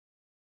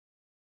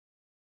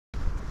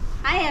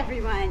Hi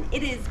everyone,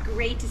 it is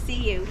great to see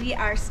you. We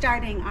are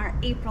starting our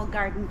April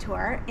garden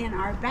tour in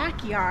our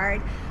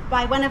backyard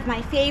by one of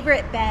my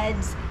favorite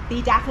beds,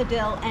 the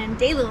daffodil and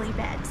daylily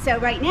bed. So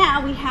right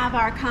now we have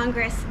our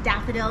Congress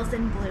daffodils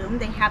in bloom.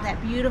 They have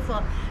that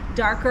beautiful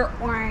darker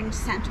orange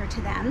center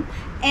to them.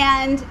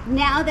 And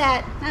now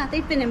that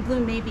they've been in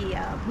bloom maybe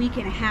a week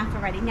and a half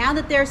already, now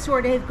that they're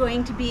sort of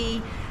going to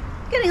be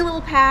getting a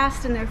little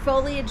past and their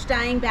foliage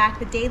dying back,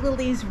 the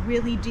daylilies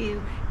really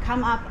do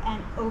come up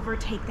and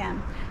overtake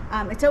them.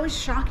 It's always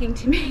shocking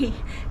to me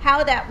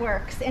how that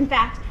works. In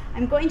fact,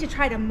 I'm going to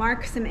try to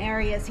mark some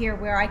areas here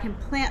where I can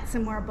plant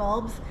some more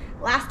bulbs.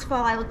 Last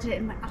fall I looked at it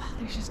and went, oh,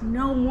 there's just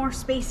no more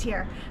space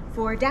here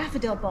for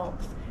daffodil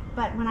bulbs.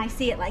 But when I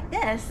see it like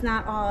this,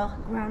 not all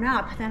grown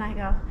up, then I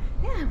go,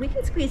 yeah, we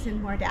can squeeze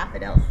in more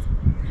daffodils.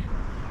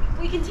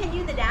 We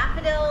continue the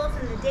daffodils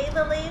and the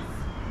daylilies,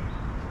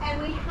 and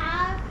we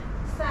have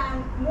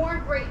some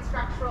more great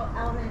structural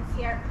elements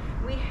here.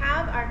 We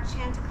have our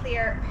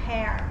Chanticleer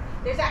pear.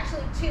 There's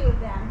actually two of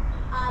them.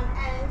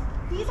 And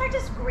these are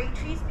just great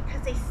trees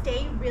because they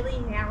stay really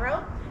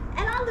narrow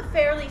and on the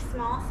fairly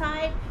small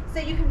side, so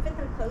you can fit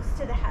them close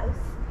to the house.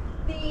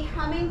 The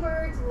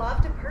hummingbirds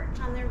love to perch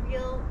on their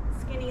real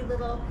skinny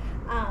little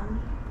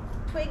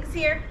twigs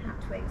here,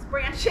 not twigs,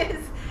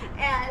 branches.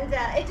 And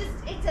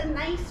it's a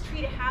nice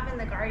tree to have in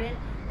the garden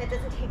that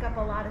doesn't take up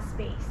a lot of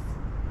space.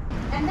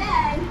 And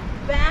then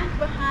back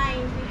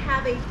behind we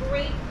have a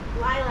great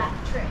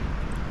lilac tree.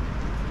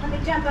 Let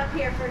me jump up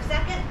here for a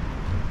second.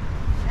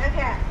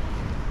 Okay.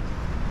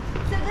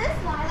 So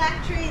this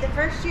lilac tree, the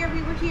first year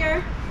we were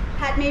here,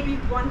 had maybe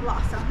one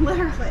blossom,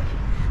 literally.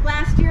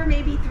 Last year,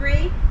 maybe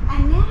three.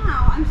 And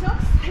now I'm so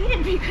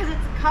excited because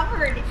it's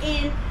covered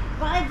in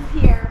buds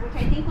here,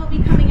 which I think will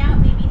be coming out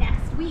maybe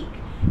next week.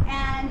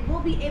 And we'll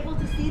be able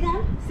to see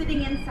them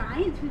sitting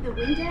inside through the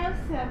window.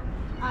 So,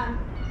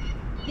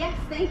 yes,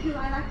 thank you,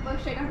 lilac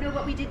bush. I don't know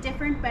what we did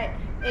different, but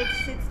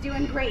it's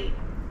doing great.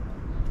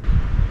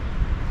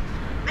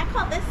 I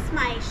call this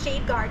my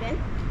shade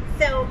garden.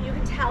 So you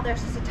can tell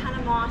there's just a ton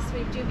of moss.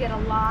 We do get a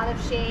lot of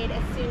shade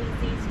as soon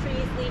as these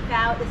trees leaf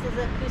out. This is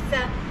a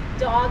Pusa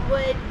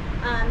dogwood.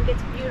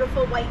 Gets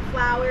beautiful white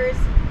flowers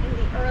in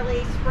the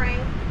early spring.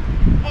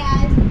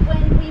 And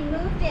when we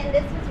moved in,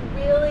 this was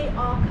really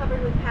all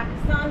covered with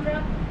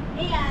Pachysandra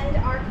and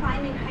our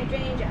climbing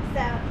hydrangea.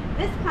 So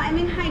this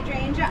climbing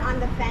hydrangea on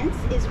the fence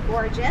is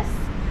gorgeous.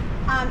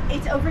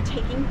 It's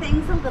overtaking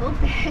things a little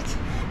bit.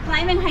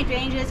 Climbing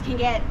hydrangeas can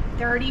get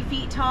 30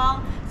 feet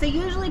tall, so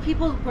usually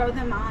people grow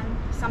them on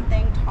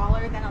something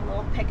taller than a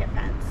little picket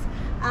fence.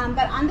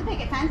 But on the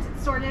picket fence,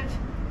 it's sort of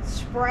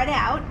spread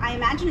out. I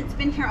imagine it's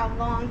been here a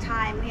long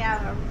time. We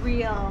have a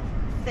real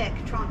thick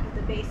trunk at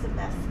the base of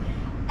this.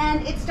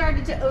 And it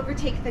started to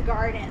overtake the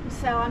garden,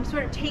 so I'm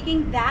sort of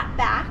taking that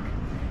back.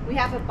 We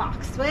have a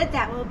boxwood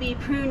that will be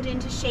pruned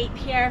into shape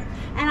here,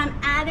 and I'm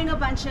adding a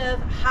bunch of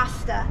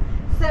hosta.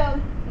 So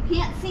you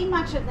can't see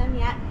much of them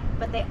yet,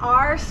 but they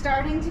are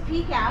starting to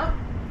peek out.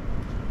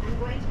 I'm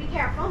going to be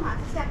careful not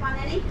to step on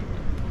any.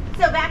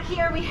 So back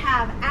here we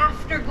have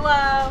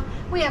Afterglow,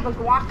 we have a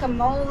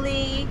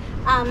guacamole.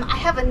 I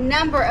have a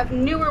number of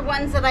newer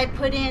ones that I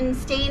put in,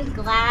 stained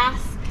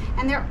glass,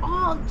 and they're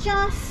all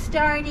just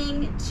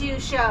starting to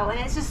show. And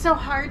it's just so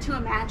hard to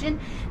imagine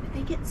that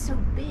they get so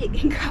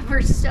big and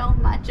cover so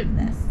much of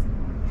this.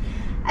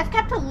 I've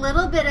kept a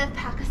little bit of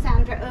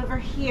Pachysandra over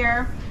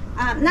here.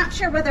 Not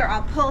sure whether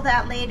I'll pull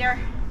that later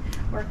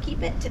or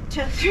keep it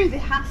through the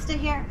hosta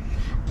here.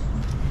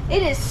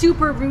 It is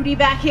super rooty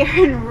back here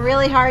and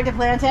really hard to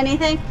plant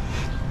anything.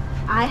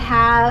 I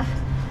have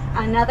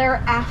another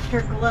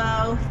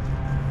Afterglow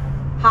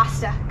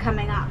hosta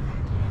coming up.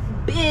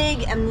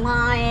 Big and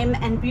lime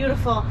and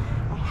beautiful.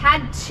 I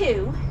had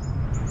two.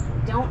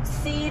 Don't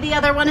see the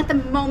other one at the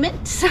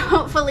moment, so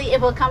hopefully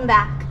it will come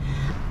back.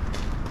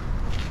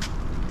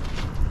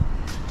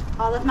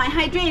 All of my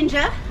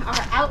hydrangea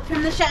are out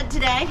from the shed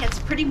today. It's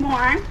pretty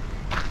warm.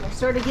 We're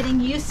sort of getting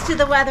used to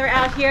the weather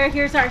out here.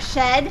 Here's our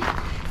shed.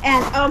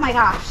 And oh my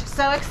gosh,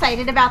 so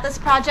excited about this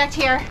project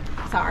here.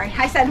 Sorry,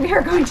 I said we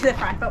were going to the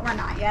front, but we're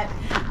not yet.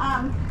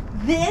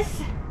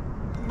 This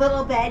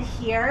little bed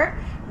here,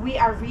 we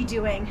are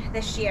redoing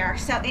this year.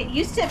 So it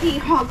used to be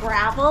all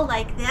gravel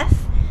like this.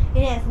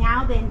 It has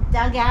now been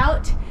dug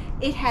out.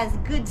 It has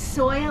good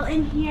soil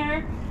in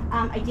here.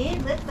 I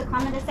did lift the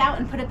clematis out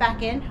and put it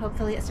back in.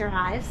 Hopefully it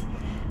survives.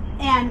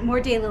 And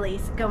more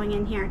daylilies going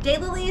in here.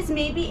 Daylilies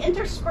may be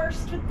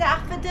interspersed with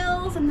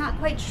daffodils, I'm not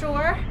quite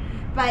sure,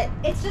 but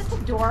it's just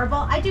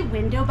adorable. I do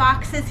window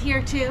boxes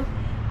here too.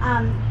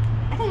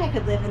 I think I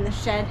could live in the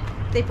shed.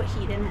 They put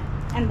heat in it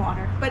and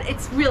water, but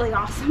it's really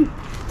awesome.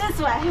 This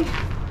way,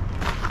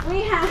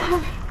 we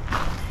have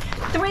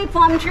 3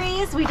 plum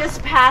trees. We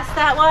just passed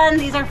that one.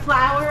 These are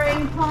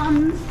flowering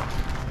plums.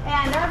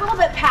 And they're a little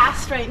bit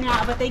past right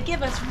now, but they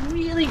give us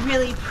really,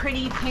 really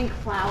pretty pink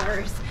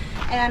flowers.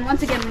 And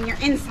once again, when you're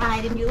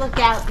inside and you look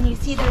out and you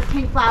see those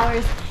pink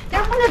flowers,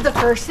 they're one of the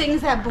first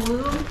things that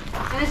bloom.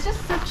 And it's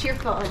just so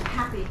cheerful and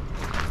happy.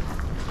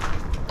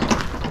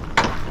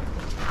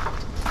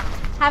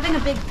 having a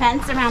big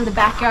fence around the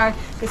backyard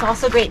is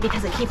also great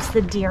because it keeps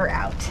the deer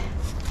out.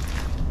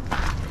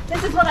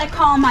 This is what I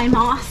call my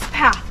moss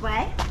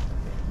pathway.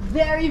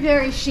 Very,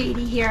 very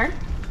shady here.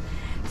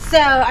 So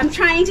I'm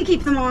trying to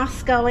keep the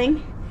moss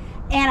going,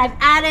 and I've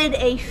added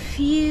a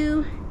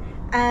few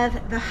of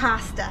the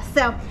hosta.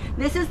 So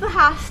this is the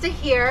hosta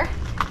here,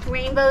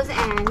 Rainbow's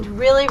End.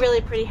 Really, really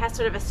pretty. Has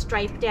sort of a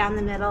stripe down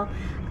the middle.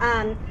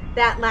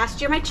 That last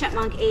year my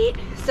chipmunk ate.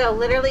 So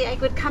literally I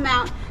would come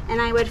out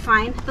and I would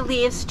find the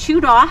leaves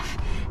chewed off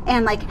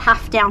and like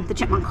half down the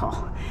chipmunk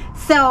hole.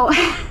 So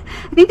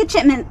I think the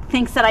chipmunk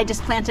thinks that I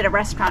just planted a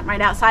restaurant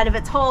right outside of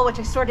its hole, which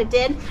I sort of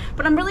did,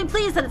 but I'm really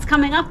pleased that it's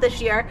coming up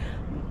this year.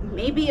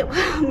 Maybe it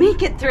will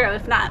make it through.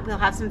 If not, we'll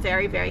have some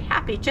very, very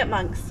happy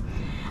chipmunks.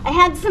 I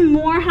had some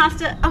more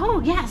hosta. Oh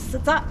yes,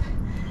 it's up.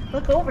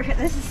 Look over here.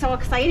 This is so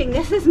exciting.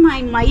 This is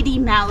my Mighty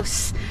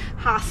Mouse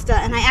hosta,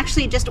 and I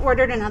actually just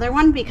ordered another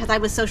one because I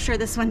was so sure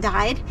this one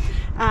died.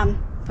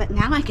 But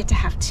now I get to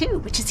have two,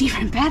 which is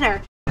even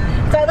better.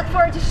 So I look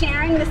forward to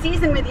sharing the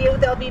season with you.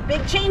 There'll be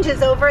big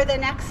changes over the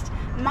next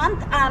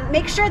month.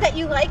 Make sure that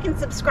you like and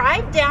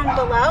subscribe down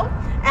below,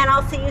 and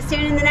I'll see you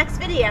soon in the next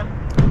video.